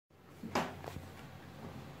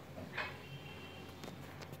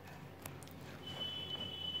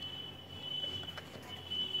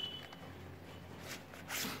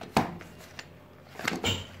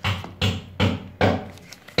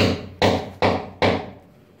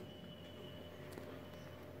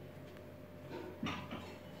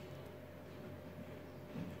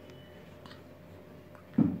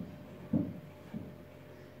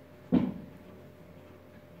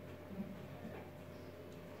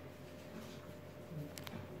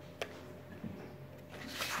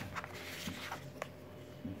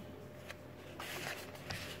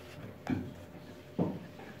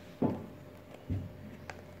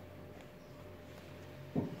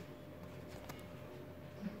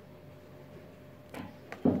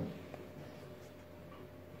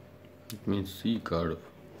It means C card.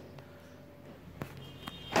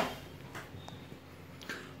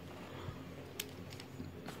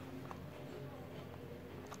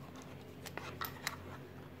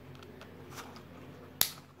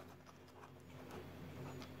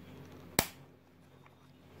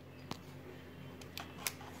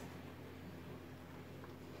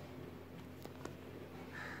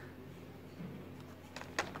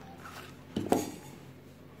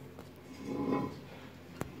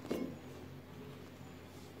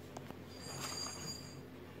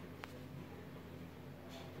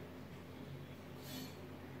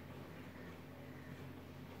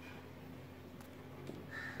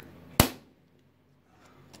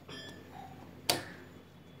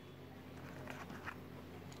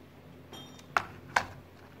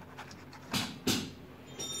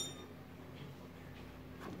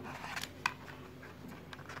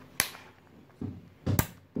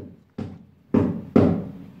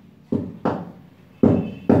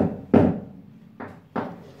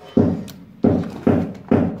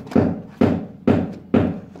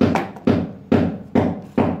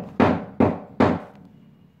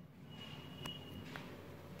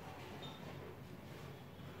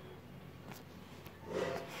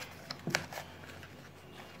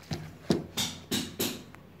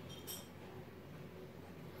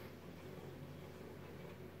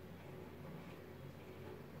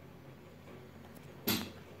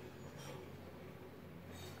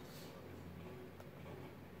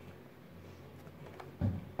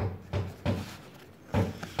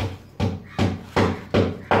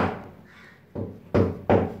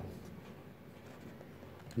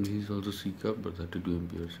 This is also C cup, but 32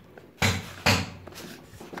 amperes.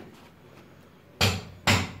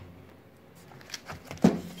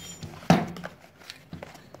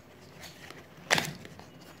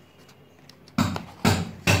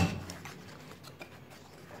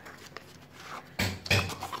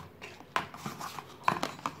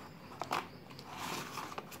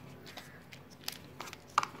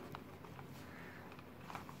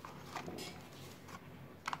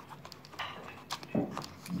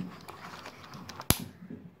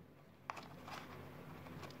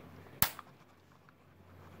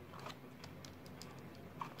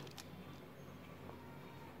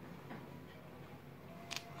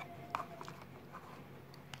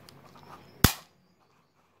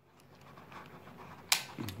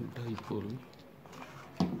 Dipole.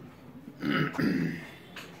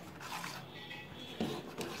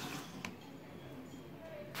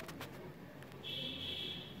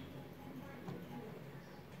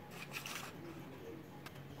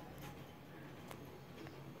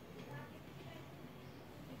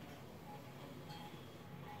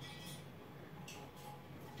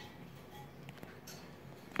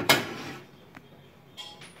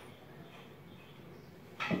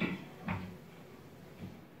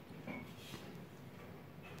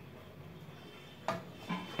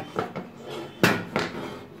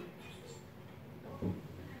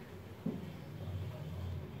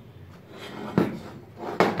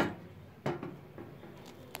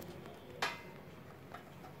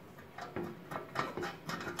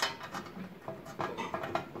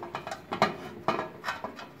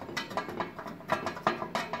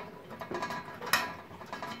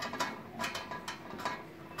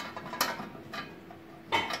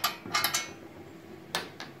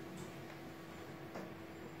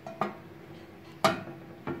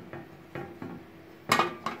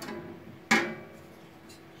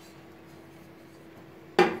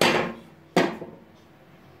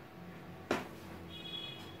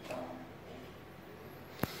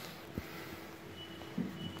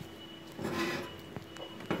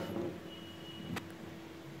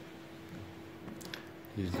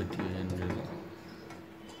 Here's the TN rail.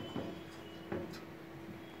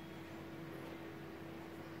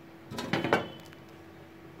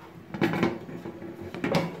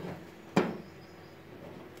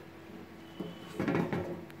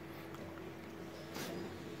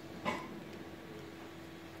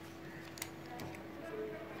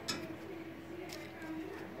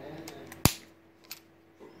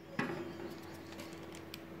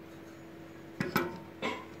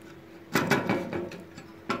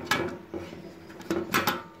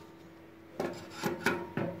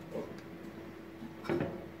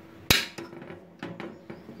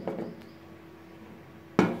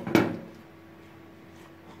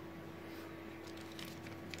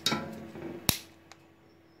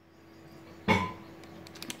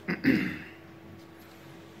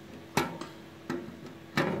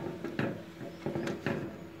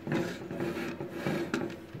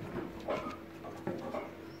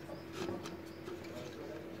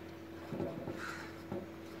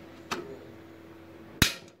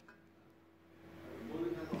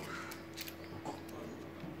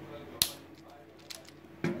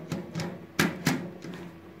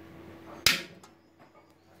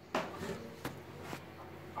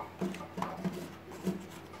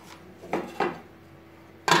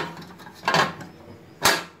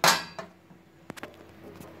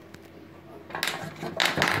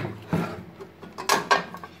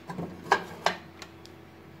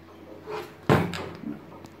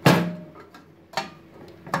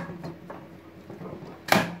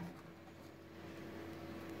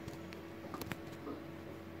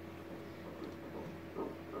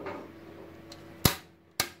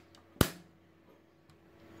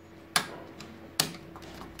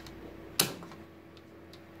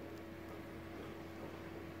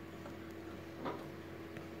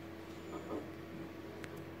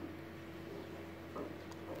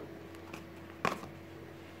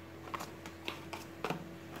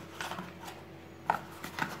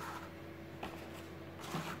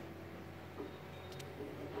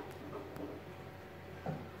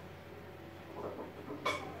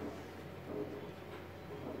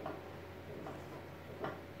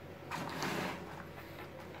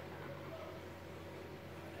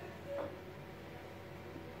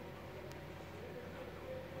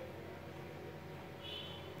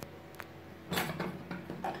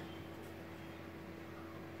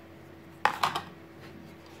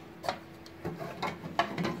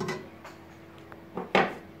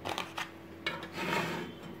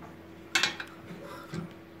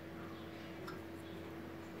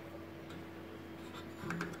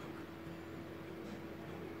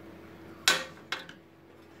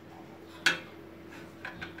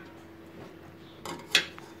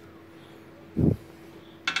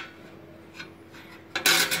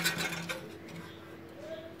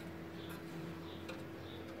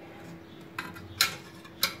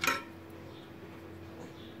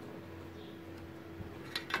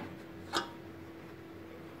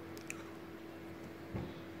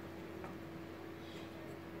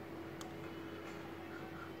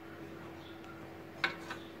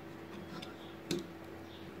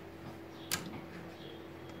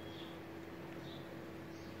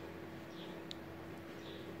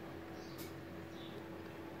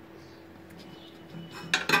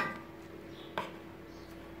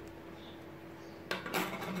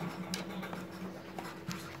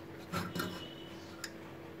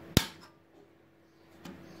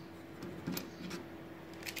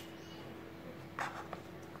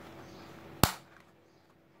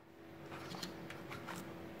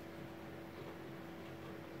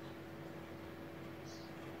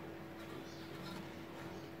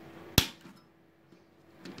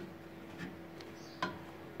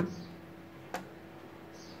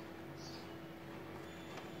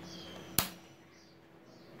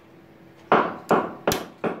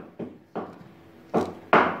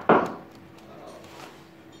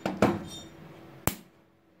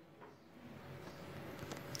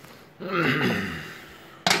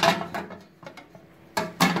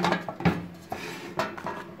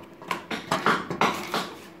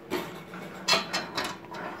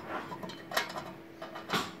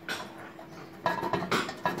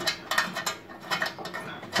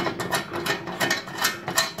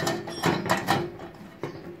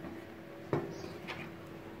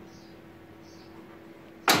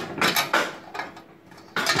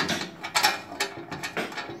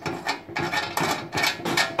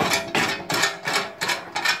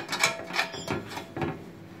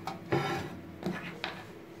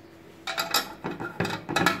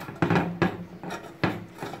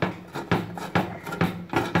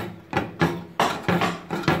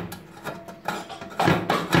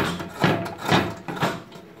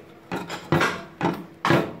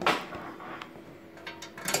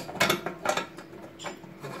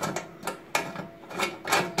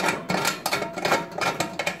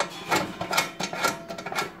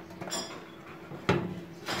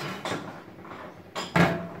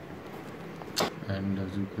 And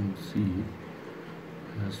as you can see,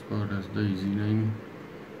 as far as the easy line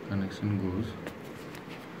connection goes,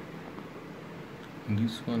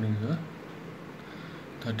 this one is a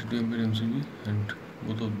 32 ampere MCB and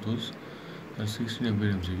both of those are 16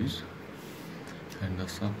 ampere MCBs, and the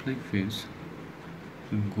supply phase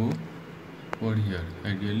should go over here,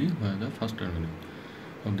 ideally via the first terminal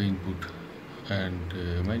of the input.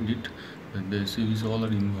 And mind it that the MCBs all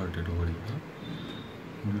are inverted over here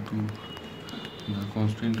due to the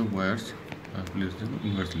constraint of wires. I place them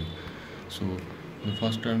inversely. So the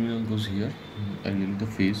first terminal goes here, ideally the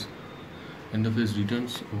phase, and the phase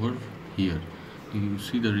returns over here. You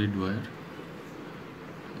see the red wire.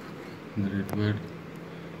 The red wire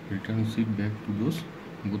returns it back to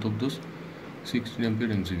both of those 16 ampere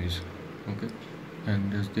MCBs. Okay,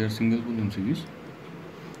 and as they are single pole MCBs,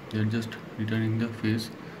 they are just returning the phase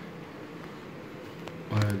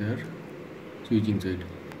via their switching side.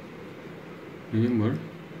 Remember,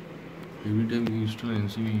 every time you install an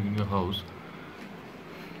MCB in your house,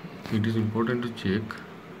 it is important to check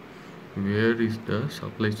where is the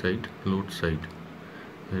supply side, load side.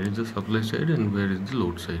 Where is the supply side and where is the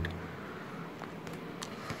load side,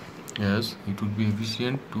 as it would be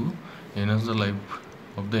efficient to enhance the life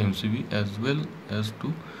of the MCB as well as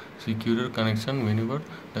to secure connection whenever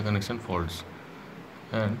the connection faults.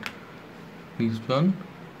 And this one,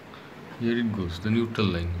 here it goes, the neutral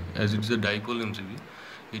line. As it is a dipole MCB,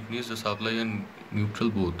 it needs the supply and neutral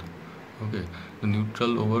both. Okay, the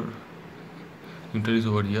neutral is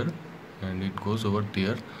over here, and it goes over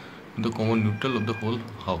there, the common neutral of the whole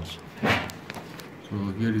house.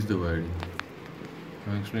 So here is the wiring.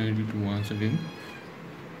 I will explain it once again.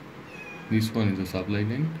 This one is the supply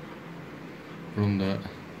line from the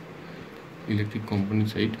electric company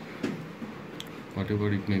side,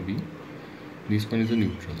 whatever it may be. This one is the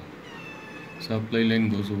neutral. Supply line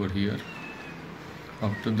goes over here.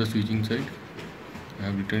 After the switching side, I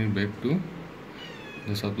have returned it back to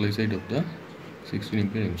the supply side of the 16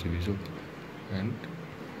 ampere MCB. So, and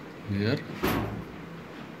we are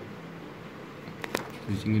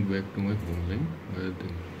switching it back to my home line where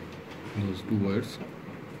those two wires,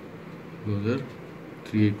 those are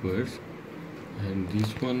 3/8 wires, and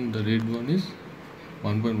this one, the red one, is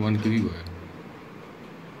 1.1 kV wire.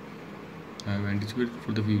 I have anticipated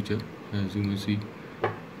for the future, as you may see,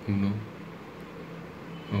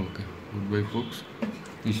 Okay, goodbye folks.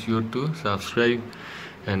 Be sure to subscribe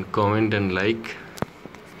and comment and like.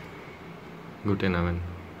 Guten Abend.